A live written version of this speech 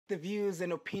The views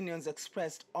and opinions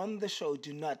expressed on the show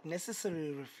do not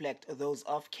necessarily reflect those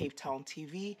of Cape Town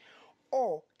TV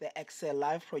or the Ekse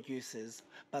Live producers,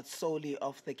 but solely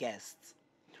of the guests.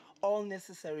 All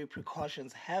necessary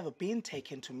precautions have been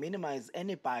taken to minimize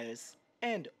any bias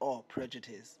and or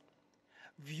prejudice.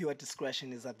 Viewer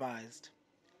discretion is advised.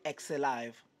 Ekse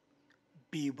Live,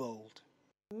 be bold.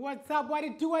 What's up? What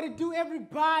it do,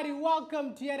 everybody?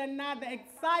 Welcome to yet another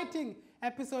exciting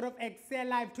episode of Ekse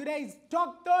Live. Today is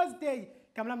Talk Thursday.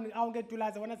 I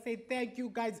want to say thank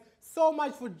you guys so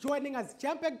much for joining us.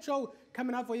 Jam-packed show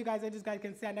coming up for you guys. As you guys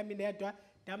can see, I'm in there.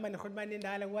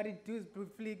 What it do is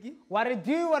Fleeky. What it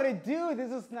do?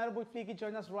 This is Narabo Fleeky.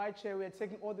 Join us right here. We are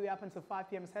taking all the way up until 5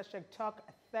 p.m. Hashtag Talk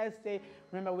Thursday.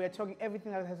 Remember, we are talking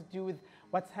everything that has to do with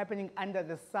what's happening under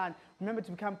the sun. Remember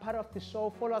to become part of the show.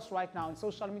 Follow us right now on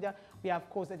social media. We are, of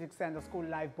course, at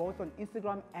Ekse_Live, both on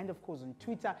Instagram and, of course, on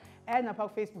Twitter. And on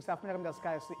Facebook,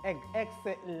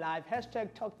 Ekse Live.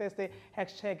 Hashtag Talk Thursday.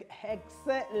 Hashtag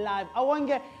Ekse Live.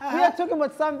 We are talking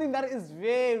about something that is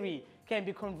can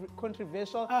be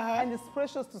controversial and it's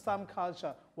precious to some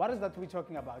culture. What is that we're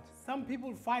talking about? Some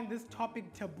people find this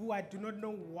topic taboo. I do not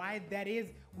know why that is.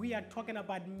 We are talking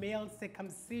about male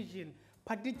circumcision,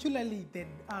 particularly the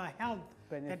health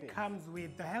benefits. That comes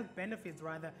with the health benefits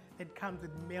that comes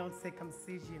with male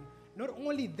circumcision. Not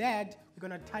only that, we're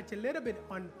going to touch a little bit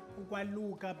on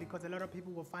ukwaluka, because a lot of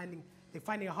people finding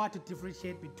it hard to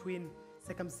differentiate between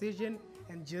circumcision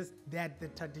and just the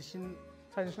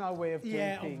traditional way of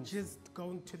doing things. Of just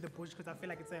going to the bush, because I feel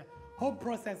like it's a whole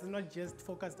process. It's not just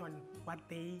focused on what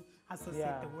they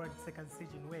associate the word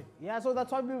circumcision with. Yeah, so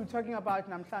that's what we'll be talking about.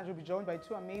 And I'm glad we'll be joined by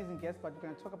two amazing guests, but we're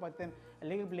going to talk about them a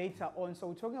little bit later on. So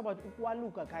we're talking about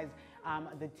ukwaluka, guys,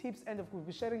 the tips, and of course,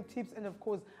 we're sharing tips and of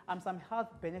course, some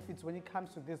health benefits when it comes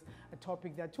to this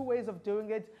topic. There are two ways of doing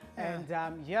it, and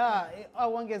I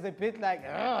want to get a bit like,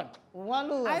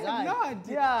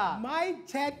 my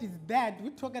chat is that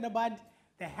we're talking about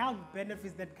the health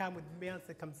benefits that come with male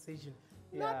circumcision.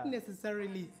 Not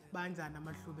necessarily banjani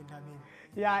amahlubi endabeni.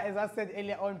 Yeah, as I said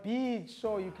earlier on, be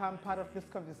sure you come part of this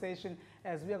conversation,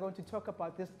 as we are going to talk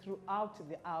about this throughout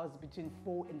the hours between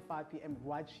 4 and 5 p.m.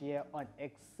 right here on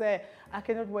Ekse. I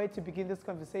cannot wait to begin this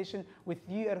conversation with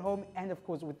you at home and of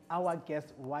course with our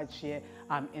guest right here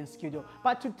in studio.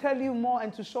 But to tell you more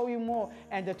and to show you more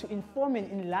and to inform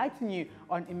and enlighten you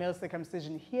on male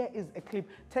circumcision, here is a clip.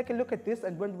 Take a look at this,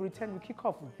 and when we return, we kick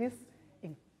off with this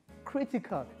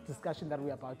critical discussion that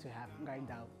we're about to have right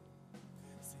now.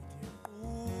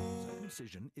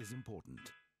 Circumcision is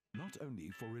important. Not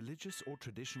only for religious or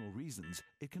traditional reasons,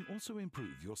 it can also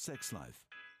improve your sex life.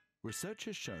 Research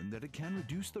has shown that it can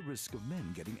reduce the risk of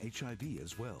men getting HIV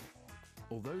as well.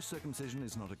 Although circumcision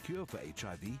is not a cure for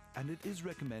HIV, and it is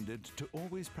recommended to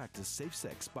always practice safe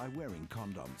sex by wearing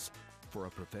condoms. For a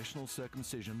professional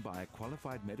circumcision by a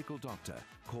qualified medical doctor,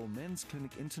 call Men's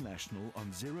Clinic International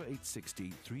on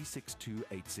 0860 362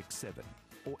 867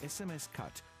 or SMS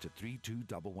CUT to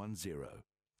 32110.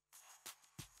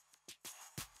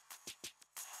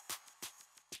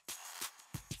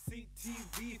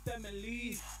 CTV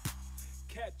family,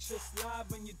 catch us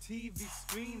live on your TV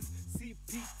screens.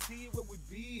 CPT where we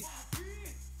be,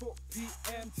 4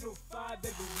 p.m. till 5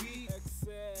 every week.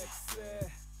 Ekse,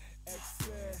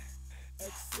 Ekse,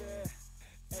 Ekse,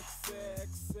 Ekse,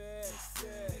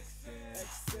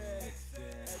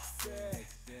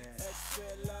 Ekse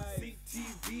Live.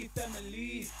 CTV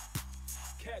family,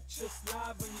 catch us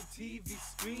live on your TV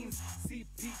screens.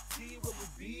 CPT where we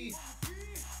be,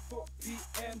 4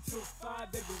 p.m. till 5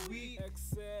 every week.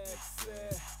 Ekse,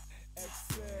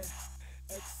 Ekse,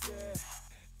 Ekse,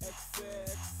 Ekse,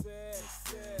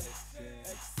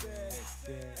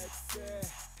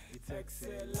 it's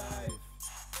Ekse Live.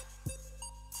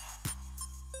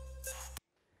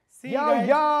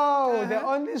 The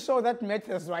only show that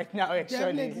matters right now,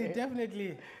 actually.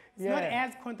 Definitely. It's not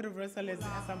as controversial as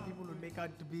some people would make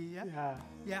out to be.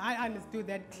 Yeah, I understood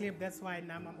that clip. That's why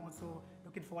now I'm also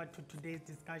looking forward to today's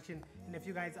discussion. And if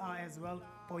you guys are as well,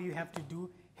 all you have to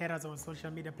do, head us on social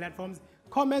media platforms.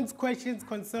 Comments, questions,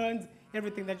 concerns,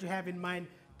 everything that you have in mind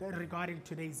regarding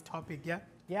today's topic,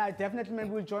 Yeah, definitely, man.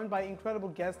 We're joined by incredible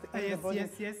guests. We have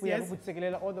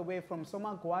Butsekelela all the way from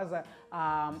Somagwaza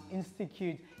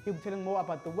Institute. He'll be telling more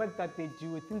about the work that they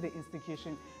do within the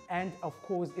institution. And of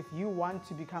course, if you want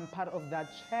to become part of that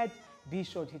chat, be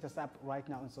sure to hit us up right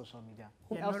now on social media.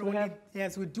 Who else do we have?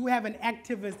 Yes, we do have an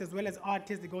activist as well as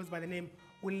artist that goes by the name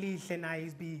Ulihle. Now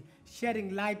he's be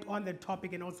shedding light on the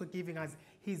topic and also giving us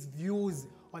his views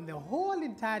on the whole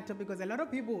entire topic, because a lot of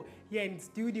people here in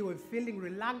studio are feeling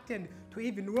reluctant to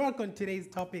even work on today's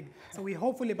topic. So we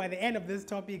hopefully by the end of this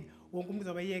topic, wonke umuntu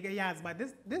uzobe eyazi, but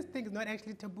this thing is not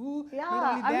actually taboo. Yeah,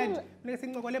 not only I that,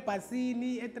 sincokole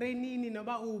ebhasini, etreyinini,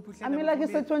 noba uphi. I mean, like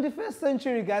it's the 21st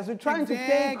century, guys. We're trying to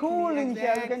stay cool in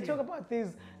here. We can talk about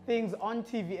these things on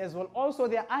TV as well. Also,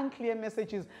 there are unclear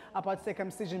messages about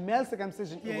circumcision, male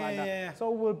circumcision in Rwanda. So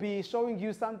we'll be showing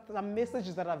you some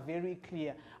messages that are very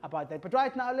clear about that. But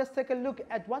right now, let's take a look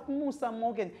at what Musa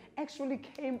Morgan actually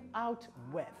came out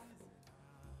with.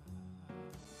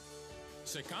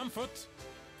 Circumfort.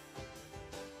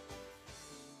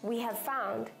 We have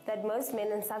found that most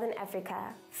men in Southern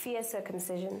Africa fear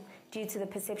circumcision due to the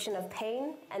perception of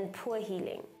pain and poor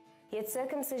healing. Yet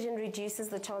circumcision reduces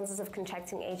the chances of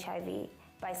contracting HIV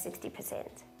by 60%.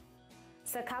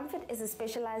 Circumfort is a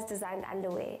specialized designed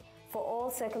underwear for all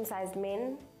circumcised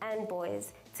men and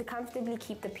boys to comfortably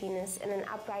keep the penis in an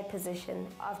upright position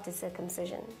after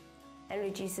circumcision and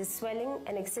reduces swelling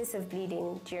and excessive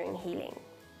bleeding during healing.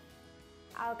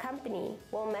 Our company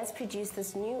will mass produce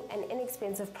this new and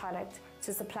inexpensive product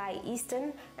to supply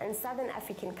Eastern and Southern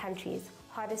African countries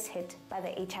hardest hit by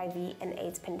the HIV and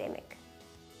AIDS pandemic.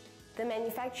 The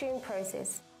manufacturing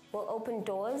process will open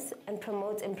doors and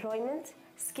promote employment,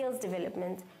 skills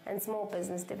development, and small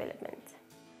business development.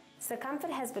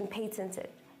 Circumfort has been patented,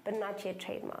 but not yet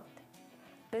trademarked.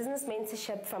 Business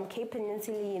mentorship from Cape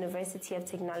Peninsula University of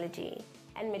Technology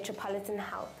and Metropolitan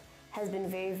Health has been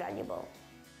very valuable.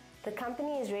 The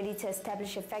company is ready to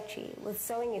establish a factory with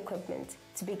sewing equipment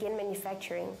to begin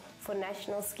manufacturing for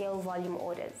national scale volume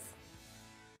orders.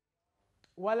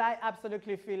 Well, I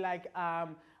absolutely feel like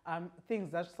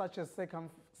things such as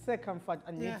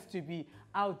circumfort needs to be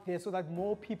out there so that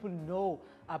more people know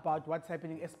about what's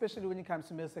happening, especially when it comes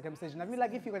to male circumcision. I mean,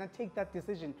 like if you're going to take that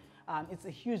decision, it's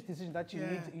a huge decision that you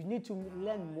need to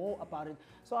learn more about it.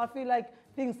 So I feel like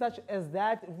things such as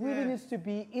that really needs to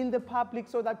be in the public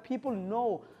so that people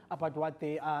know about what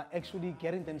they are actually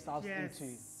getting themselves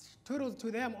into. Toodles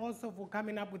to them also for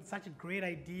coming up with such a great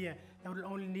idea that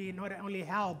will not only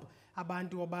help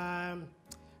abantu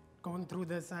going through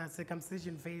this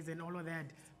circumcision phase and all of that,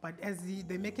 but as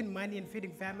they're making money and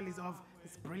feeding families off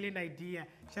this brilliant idea.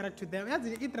 Shout out to them. As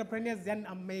the entrepreneurs, they're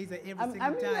amazing every single time.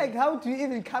 I mean, like, how do you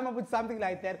even come up with something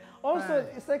like that? Also,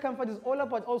 circumfort is all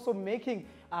about also making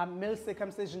male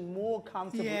circumcision more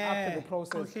comfortable after the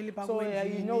process. So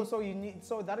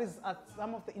so that is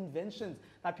some of the inventions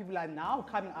that people are now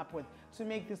coming up with to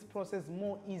make this process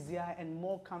more easier and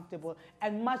more comfortable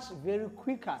and much very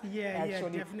quicker.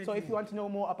 Actually. Definitely. So if you want to know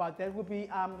more about that, we'll be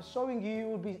showing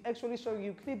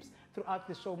you clips throughout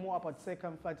the show more about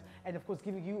circumfort and of course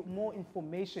giving you more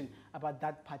information about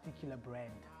that particular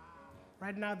brand.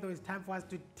 Right now, though, it's time for us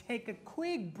to take a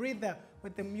quick breather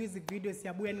with the music video.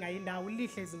 Siyabuya Ngayindawo,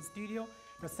 Lihle is in studio.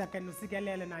 The second,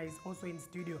 Nosikelelena is also in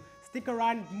studio. Stick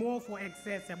around more for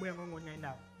Ekse. Siyabuya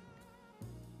Ngayindawo.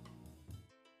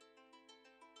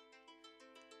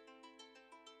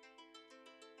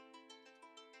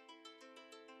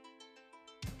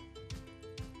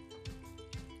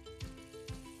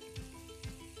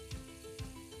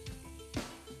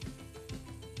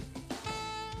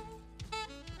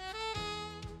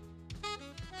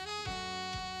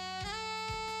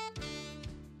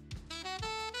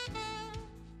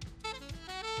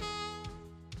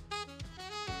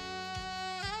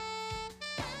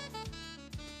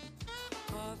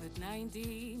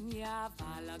 COVID-19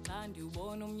 yavala xa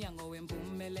ndiwubona umnyango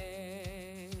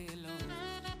wempumelelo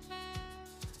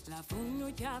lafuna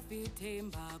utyhafa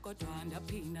ithemba kodwa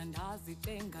ndaphinda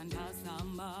ndazicenga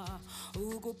ndazama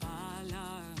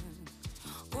ukubhala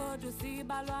kodwa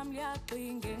usiba lwam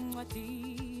liyaxinga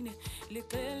encwadini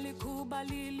lixela ikhuba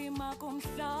lilima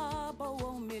komhlaba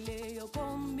owomeleyo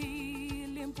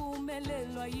komile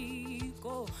impumelelo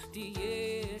ayikho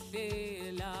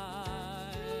ndiyehlela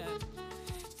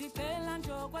ndicela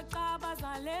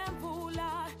njokweqabaza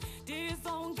lemvula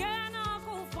ndizongena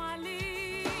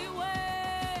kufaliwe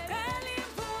cela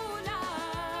imvula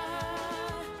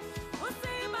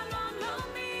usiba lwam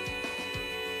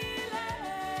lomile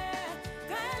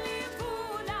cela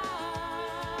imvula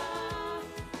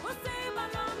usiba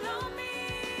lwam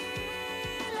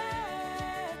lomile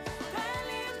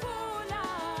cela imvula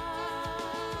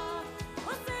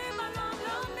usiba lwam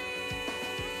lomile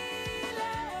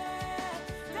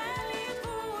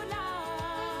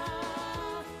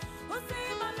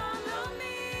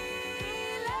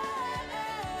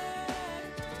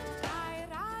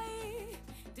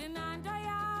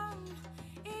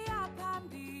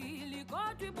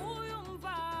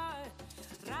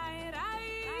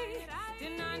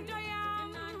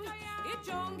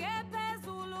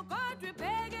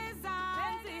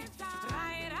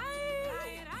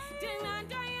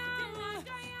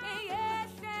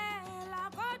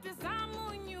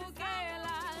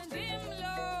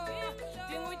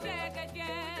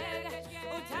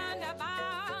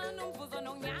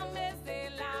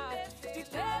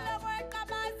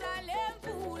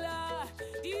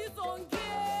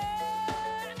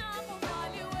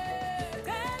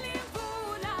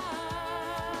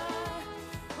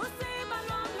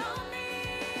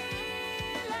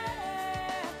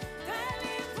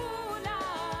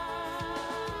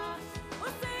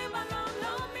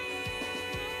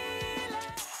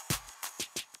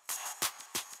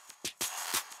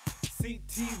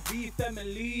CTV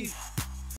family.